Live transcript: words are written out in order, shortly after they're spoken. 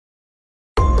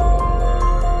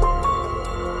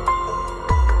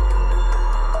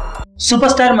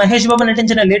Super star Mahesh Babu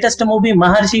నటించిన latest movie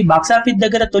మహర్షి box office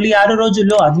దగ్గర తొలి 6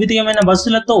 రోజుల్లో అద్వితీయమైన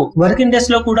వసూలతో వర్కింగ్ డేస్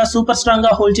లో కూడా సూపర్ స్ట్రాంగ్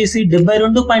గా హోల్డ్ చేసి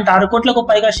 72.6 కోట్లకు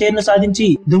పైగా షేర్ ను సాధించి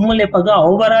దుమ్ము లేపగా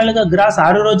ఓవరాల్ గా గ్రాస్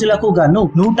 6 రోజులకు గాను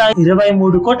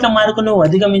 123 కోట్ల మార్కును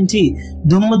అధిగమించి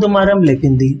దుమ్ము దుమారం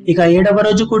లేపింది. ఇక 7వ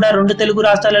రోజు కూడా 2 తెలుగు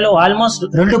రాష్ట్రాలలో ఆల్మోస్ట్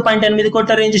 2.8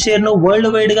 కోట్ల రేంజ్ షేర్ ను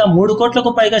వరల్డ్ వైడ్ గా 3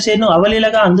 కోట్లకు పైగా షేర్ ను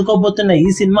అవలీలగా అందుకోబోతున్న ఈ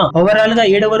సినిమా ఓవరాల్ గా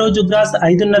 7వ రోజు గ్రాస్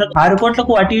 5.5-6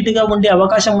 కోట్లకు అటు ఇటుగా ఉండే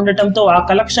అవకాశం ఉండటం ఆ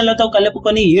కలెక్షన్లతో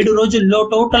కలుపుకొని 7 రోజుల్లో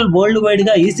టోటల్ వరల్డ్ వైడ్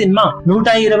గా ఈ సినిమా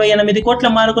 128 కోట్ల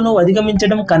మార్కును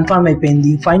అధిగమించడం కన్ఫర్మ్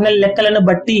అయిపోయింది. ఫైనల్ లెక్కలను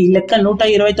బట్టి ఈ లెక్క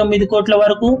 129 కోట్ల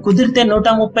వరకు కుదిరితే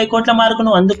 130 కోట్ల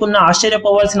మార్కును అందుకున్న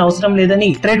ఆశ్చర్యపోవాల్సిన అవసరం లేదని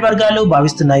ట్రేడ్ వర్గాలు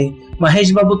భావిస్తున్నాయి.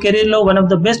 మహేష్ బాబు కెరీర్ లో one of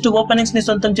the best openings ని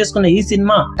సొంతం చేసుకున్న ఈ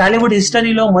సినిమా టాలీవుడ్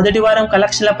హిస్టరీలో మొదటి వారం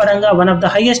కలెక్షన్ల పరంగా one of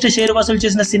the highest share వసూలు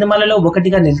చేసిన సినిమాలలో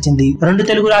ఒకటిగా నిలిచింది. 2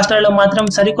 తెలుగు రాష్ట్రాల్లో మాత్రం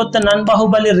సరికొత్త నాన్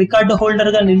బాహుబలి రికార్డు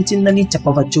హోల్డర్ గా నిలిచిందని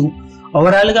చెప్పవచ్చు.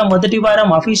 ఓవరాల్ గా మొదటి వారం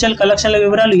అఫీషియల్ కలెక్షన్ల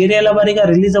వివరాలు ఏరియాల వారీగా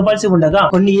రిలీజ్ అవ్వాల్సి ఉండగా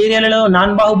కొన్ని ఏరియాలలో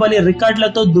నాన్ బాహుబలి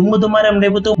రికార్డులతో దుమ్ము దుమారం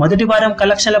రేపుతూ మొదటి వారం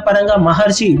కలెక్షన్ల పరంగా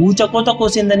మహర్షి ఊచకోత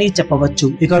కోసిందని చెప్పవచ్చు.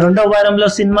 ఇక రెండో వారంలో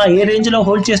సినిమా ఏ రేంజ్ లో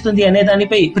హోల్డ్ చేస్తుంది అనే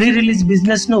దానిపై ప్రీ రిలీజ్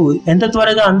బిజినెస్ ను ఎంత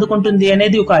త్వరగా అందుకుంటుంది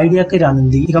అనేది ఒక ఐడియాకి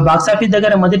రానుంది. ఇక బాక్సాఫీస్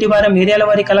దగ్గర మొదటి వారం ఏరియాల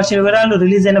వారి కలెక్షన్ వివరాలు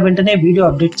రిలీజ్ అయిన వెంటనే వీడియో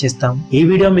అప్డేట్ చేస్తాం. ఈ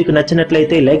వీడియో మీకు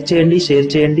నచ్చినట్లయితే లైక్ చేయండి,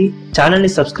 షేర్ చేయండి, ఛానల్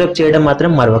ని సబ్స్క్రైబ్ చేయడం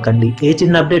మాత్రం మరవకండి. ఏ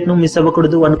చిన్న అప్డేట్ ను మిస్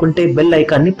అవ్వకూడదు అనుకుంటే బెల్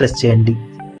ఐకాన్ ని ప్రెస్ చేయండి.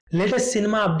 లేటెస్ట్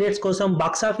సినిమా అప్డేట్స్ కోసం,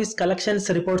 బాక్సాఫీస్ కలెక్షన్స్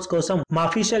రిపోర్ట్స్ కోసం మా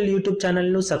అఫీషియల్ యూట్యూబ్ ఛానల్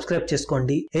ను సబ్స్క్రైబ్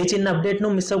చేసుకోండి. ఏ చిన్న అప్డేట్ ను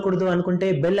మిస్ అవ్వకూడదు అనుకుంటే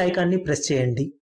బెల్ ఐకాన్ ని ప్రెస్ చేయండి.